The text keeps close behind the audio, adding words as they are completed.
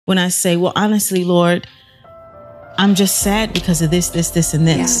when I say, well, honestly, Lord, I'm just sad because of this, and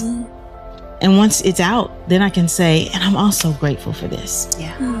this. Yeah. And once it's out, then I can say, and I'm also grateful for this.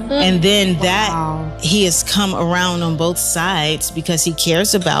 Yeah. And then that he has come around on both sides because he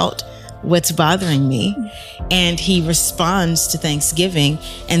cares about what's bothering me. And he responds to Thanksgiving,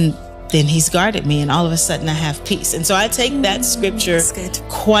 and then he's guarded me, and all of a sudden I have peace. And so I take that scripture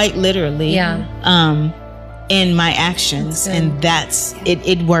quite literally in my actions. And that's,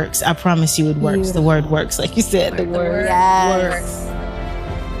 it works. I promise you it works. The word works. Like you said, the word works.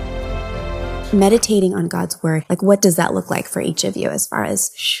 Meditating on God's word, like what does that look like for each of you as far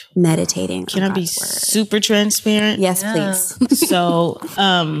as meditating Can on I be God's word? super transparent? Yes, please. So,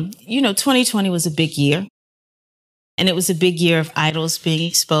 2020 was a big year. And it was a big year of idols being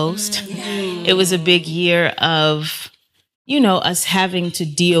exposed. It was a big year of, us having to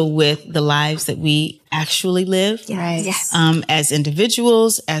deal with the lives that we actually live. Yes. As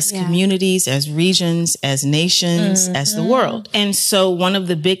individuals, as communities, as regions, as nations, as the world. And so one of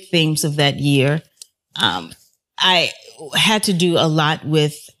the big themes of that year, I had to do a lot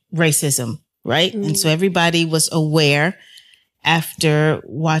with racism, right? And so everybody was aware. After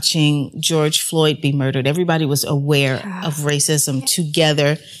watching George Floyd be murdered, everybody was aware of racism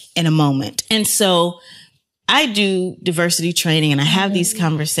together in a moment. And so I do diversity training, and I have these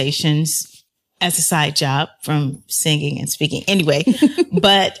conversations as a side job from singing and speaking anyway.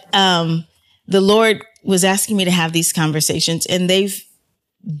 But the Lord was asking me to have these conversations, and they've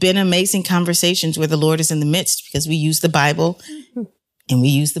been amazing conversations where the Lord is in the midst, because we use the Bible. And we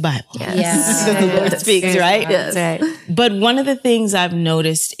use the Bible. Yes. So the Lord speaks, right? Yes. Right. But one of the things I've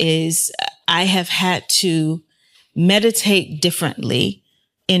noticed is I have had to meditate differently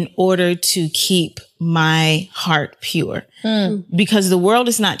in order to keep my heart pure, because the world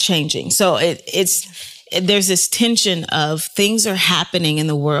is not changing. So there's this tension of things are happening in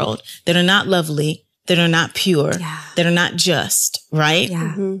the world that are not lovely, that are not pure, that are not just, right?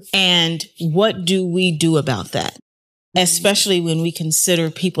 Yeah. And what do we do about that? Especially when we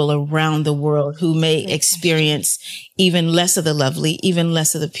consider people around the world who may experience even less of the lovely, even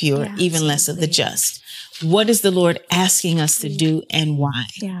less of the pure, even less of the just. What is the Lord asking us to do, and why?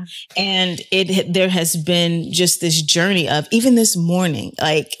 Yeah. And there has been just this journey of, even this morning,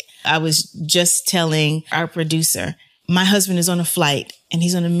 like I was just telling our producer, my husband is on a flight and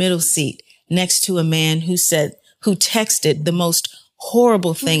he's on a middle seat next to a man who texted the most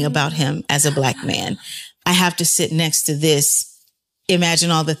horrible thing about him as a Black man. I have to sit next to this,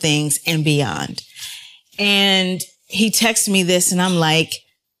 imagine all the things and beyond. And he texted me this, and I'm like,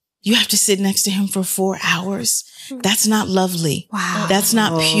 you have to sit next to him for 4 hours. That's not lovely. Wow. That's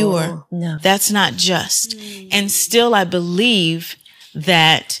not pure. No. That's not just. And still, I believe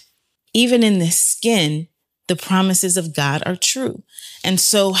that even in this skin, the promises of God are true. And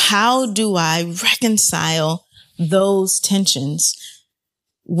so how do I reconcile those tensions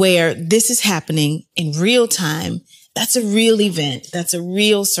where this is happening in real time? That's a real event. That's a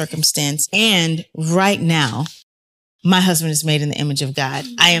real circumstance. And right now, my husband is made in the image of God.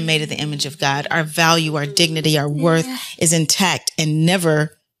 I am made in the image of God. Our value, our dignity, our worth is intact and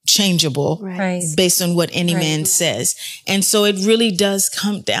never changeable based on what any man says. And so it really does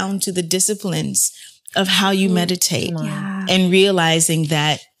come down to the disciplines of how you meditate and realizing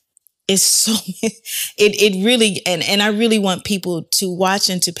that it's so, it really, and I really want people to watch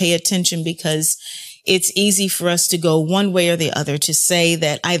and to pay attention, because it's easy for us to go one way or the other, to say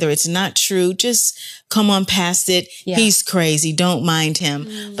that either it's not true, just come on past it. Yeah. He's crazy. Don't mind him.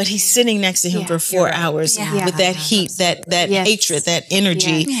 But he's sitting next to him for 4 hours with that heat, that hatred, that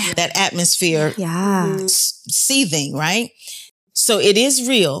energy, that atmosphere seething, right? So it is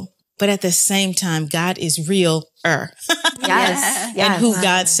real. But at the same time, God is realer. And who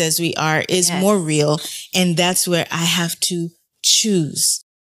God says we are is more real. And that's where I have to choose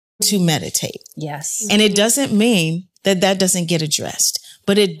to meditate. Yes. And it doesn't mean that that doesn't get addressed,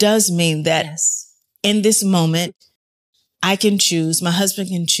 but it does mean that in this moment, I can choose, my husband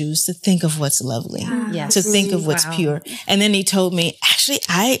can choose to think of what's lovely, to think of what's pure. And then he told me, actually,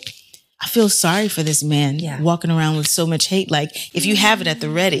 I feel sorry for this man walking around with so much hate. Like, if you have it at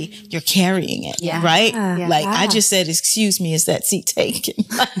the ready, you're carrying it, right? Like, I just said, excuse me, is that seat taken?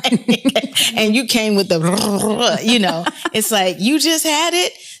 And you came with the, it's like, you just had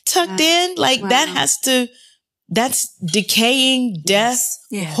it tucked in. Like, that's decaying, death,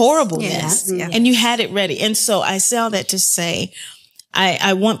 horribleness. And you had it ready. And so I say all that to say,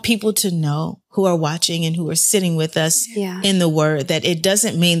 I want people to know, who are watching and who are sitting with us in the word, that it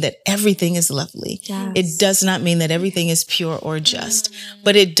doesn't mean that everything is lovely. It does not mean that everything is pure or just,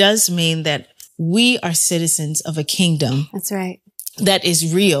 but it does mean that we are citizens of a kingdom. That's right. that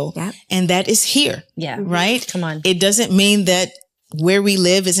is real and that is here. Yeah. Right? Come on. It doesn't mean that where we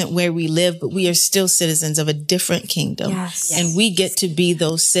live isn't where we live, but we are still citizens of a different kingdom. Yes. And we get to be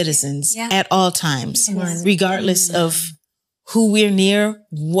those citizens at all times, regardless of who we're near,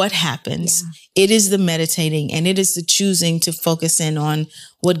 what happens. It is the meditating and it is the choosing to focus in on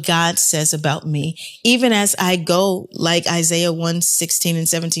what God says about me. Even as I go, like Isaiah 1:16 and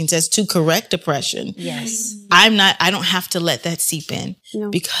 17 says, to correct oppression. Yes. I don't have to let that seep in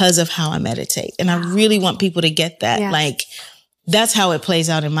because of how I meditate. And I really want people to get that. Like, that's how it plays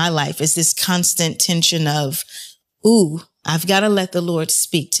out in my life, is this constant tension of, ooh, I've got to let the Lord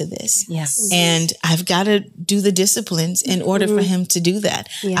speak to this. Yes. And I've got to do the disciplines in order for him to do that.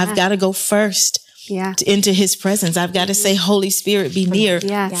 I've got to go first into his presence. I've got to say, Holy Spirit, be near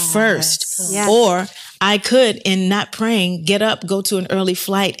first. Or I could, in not praying, get up, go to an early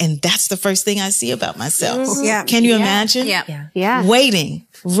flight, and that's the first thing I see about myself. Can you imagine? Waiting,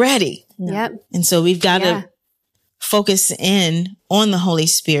 ready. And so we've got to focus in on the Holy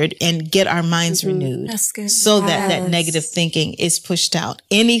Spirit and get our minds renewed. That's good. So that that negative thinking is pushed out.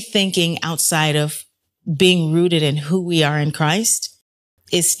 Any thinking outside of being rooted in who we are in Christ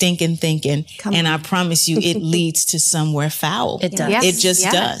is stinking thinking. And I promise you, it leads to somewhere foul. It does. It just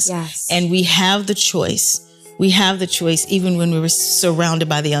does. And we have the choice. We have the choice, even when we were surrounded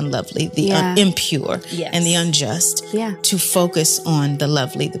by the unlovely, the impure, and the unjust, to focus on the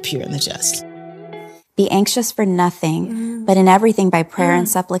lovely, the pure, and the just. Be anxious for nothing, but in everything by prayer and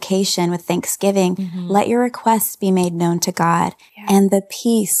supplication with thanksgiving, let your requests be made known to God, and the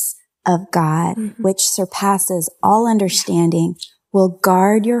peace of God, which surpasses all understanding, will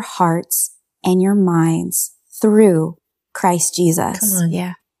guard your hearts and your minds through Christ Jesus. Come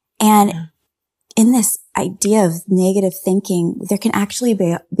on. And in this idea of negative thinking, there can actually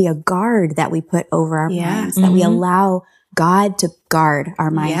be a guard that we put over our minds, that we allow God to guard our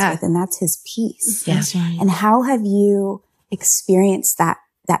minds with, and that's his peace. That's right. And how have you experienced that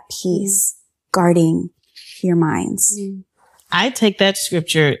peace guarding your minds? I take that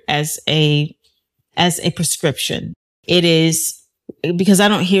scripture as a prescription. It is because I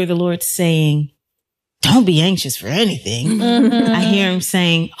don't hear the Lord saying, don't be anxious for anything. I hear him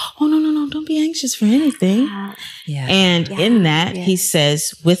saying, oh, no, don't be anxious for anything. And in that, he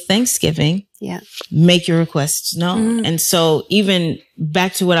says, with thanksgiving, make your requests known. And so even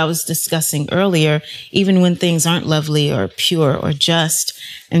back to what I was discussing earlier, even when things aren't lovely or pure or just,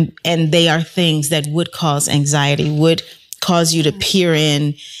 and they are things that would cause anxiety, would cause you to peer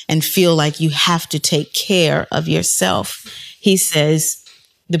in and feel like you have to take care of yourself. He says,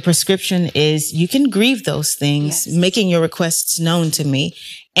 the prescription is you can grieve those things, making your requests known to me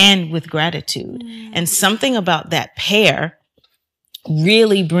and with gratitude. And something about that pair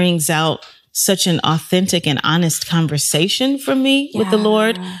really brings out such an authentic and honest conversation for me with the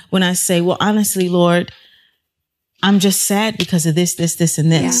Lord when I say, well, honestly, Lord, I'm just sad because of this,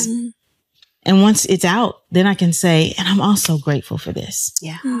 and this. And once it's out, then I can say, and I'm also grateful for this.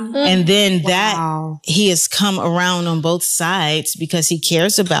 And then that he has come around on both sides because he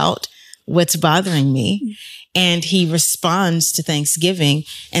cares about what's bothering me. And he responds to Thanksgiving,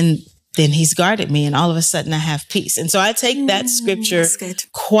 and then he's guarded me, and all of a sudden I have peace. And so I take that scripture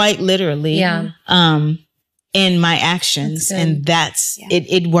quite literally, in my actions. And that's,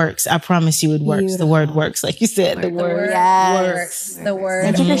 it works. I promise you it works. Beautiful. The word works. Like you said, the word works. The word.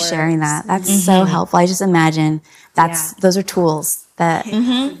 Thank you for sharing that. That's so helpful. I just imagine those are tools that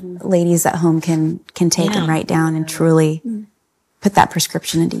ladies at home can take and write down and truly put that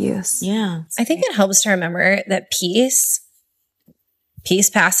prescription into use. I think it helps to remember that peace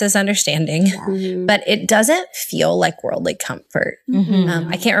passes understanding, but it doesn't feel like worldly comfort.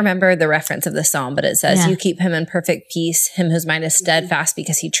 I can't remember the reference of the psalm, but it says, you keep him in perfect peace, him whose mind is steadfast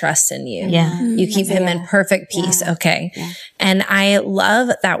because he trusts in you. You keep him in perfect peace. Okay. And I love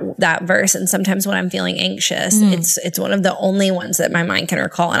that verse. And sometimes when I'm feeling anxious, it's one of the only ones that my mind can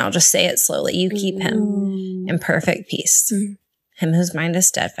recall. And I'll just say it slowly. You keep him in perfect peace. Him whose mind is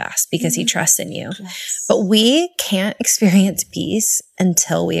steadfast because he trusts in you. But we can't experience peace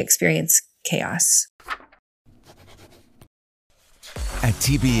until we experience chaos. At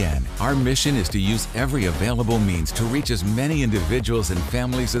TBN, our mission is to use every available means to reach as many individuals and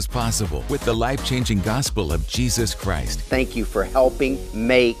families as possible with the life-changing gospel of Jesus Christ. Thank you for helping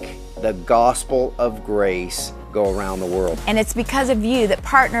make the gospel of grace go around the world. And it's because of you that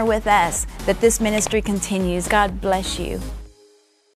partner with us that this ministry continues. God bless you.